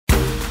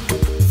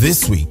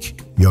This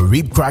week, your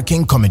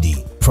rib-cracking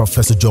comedy,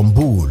 Professor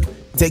Johnbull,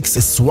 takes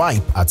a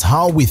swipe at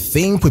how we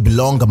think we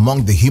belong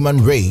among the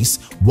human race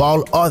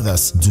while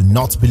others do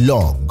not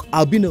belong.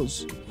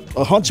 Albinos,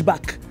 a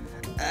hunchback,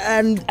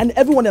 and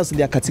everyone else in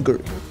their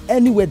category.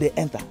 Anywhere they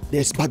enter,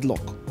 there's bad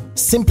luck.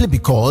 Simply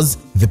because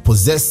they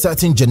possess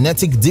certain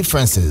genetic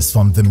differences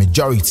from the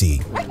majority.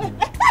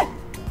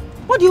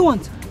 What do you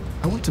want?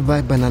 I want to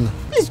buy banana.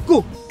 Please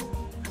go.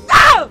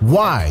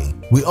 Why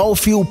we all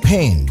feel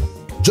pain,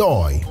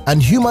 joy,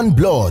 and human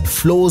blood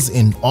flows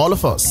in all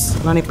of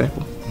us. Nani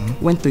people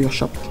went to your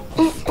shop.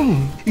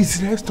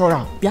 It's a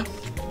restaurant. Yeah.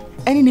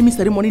 Any naming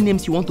ceremony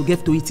names you want to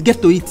give to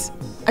it.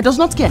 I does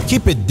not care.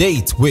 Keep a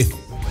date with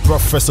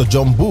Professor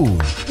Johnbull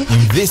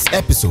in this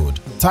episode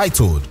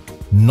titled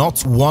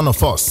Not One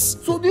of Us.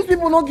 So these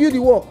people not give the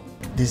work.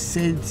 They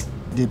said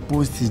the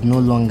post is no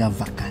longer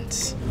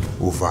vacant.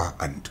 Over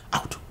and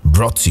out.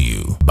 Brought to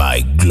you by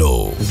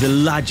Glo. The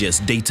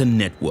largest data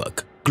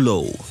network,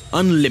 Glo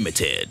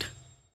Unlimited.